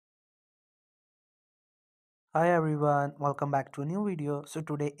Hi everyone, welcome back to a new video. So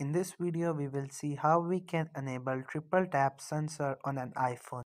today in this video we will see how we can enable triple tap sensor on an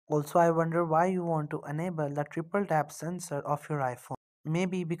iPhone. Also I wonder why you want to enable the triple tap sensor of your iPhone.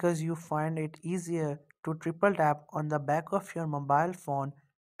 Maybe because you find it easier to triple tap on the back of your mobile phone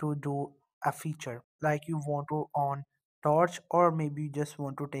to do a feature. Like you want to on torch, or maybe you just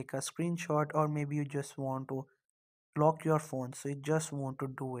want to take a screenshot, or maybe you just want to lock your phone, so you just want to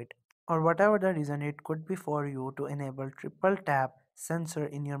do it, or whatever the reason it could be for you to enable triple tap sensor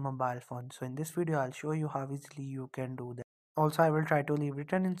in your mobile phone. So in this video I'll show you how easily you can do that. Also I will try to leave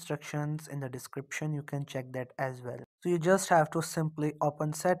written instructions in the description, you can check that as well. So you just have to simply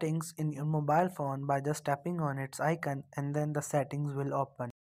open settings in your mobile phone by just tapping on its icon, and then the settings will open,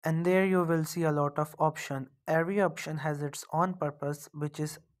 and there you will see a lot of option. Every option has its own purpose, which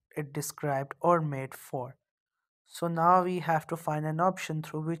is it described or made for. So now we have to find an option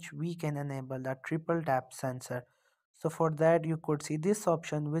through which we can enable the triple tap sensor. So for that you could see this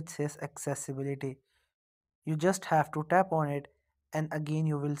option which says accessibility. You just have to tap on it, and again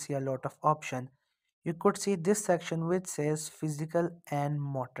you will see a lot of option. You could see this section which says physical and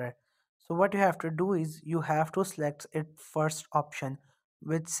motor. So what you have to do is you have to select it first option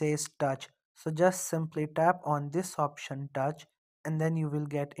which says touch. So just simply tap on this option touch, and then you will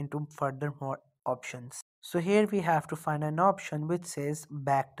get into further more options. So here we have to find an option which says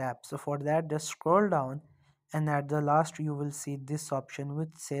back tap. So for that just scroll down, and at the last you will see this option which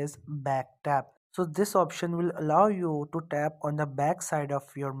says back tap. So this option will allow you to tap on the back side of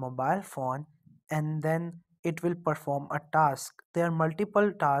your mobile phone, and then it will perform a task. There are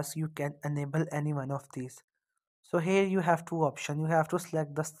multiple tasks, you can enable any one of these. So here you have two options. You have to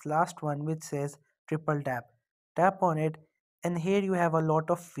select the last one which says triple tap. Tap on it, and here you have a lot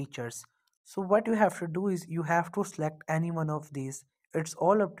of features. So what you have to do is you have to select any one of these. It's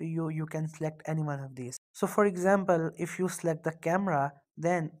all up to you. You can select any one of these. So for example, if you select the camera,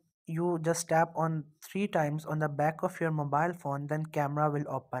 then you just tap on three times on the back of your mobile phone, then camera will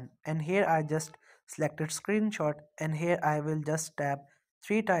open. And here I just selected screenshot, and here I will just tap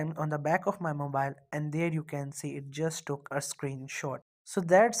three times on the back of my mobile, and there you can see it just took a screenshot. So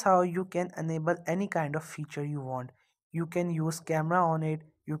that's how you can enable any kind of feature you want. You can use camera on it,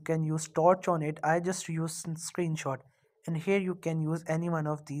 you can use torch on it. I just use screenshot, and here you can use any one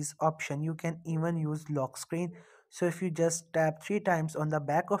of these option. You can even use lock screen. So if you just tap three times on the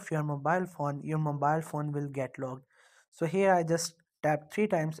back of your mobile phone will get locked. So here I just tapped three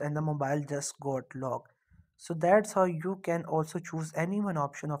times and the mobile just got locked. So that's how you can also choose any one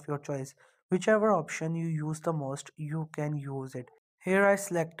option of your choice. Whichever option you use the most, you can use it. Here I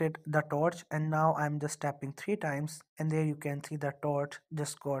selected the torch, and now I'm just tapping three times, and there you can see the torch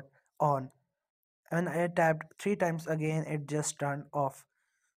just got on. And I tapped three times again, it just turned off.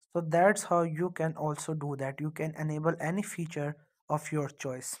 So that's how you can also do that. You can enable any feature of your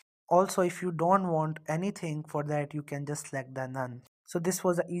choice. Also, if you don't want anything for that, you can just select the none. So this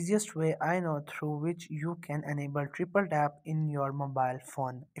was the easiest way I know through which you can enable triple tap in your mobile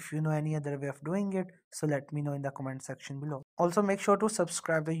phone. If you know any other way of doing it, so let me know in the comment section below. Also make sure to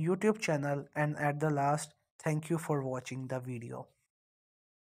subscribe the YouTube channel, and at the last, thank you for watching the video.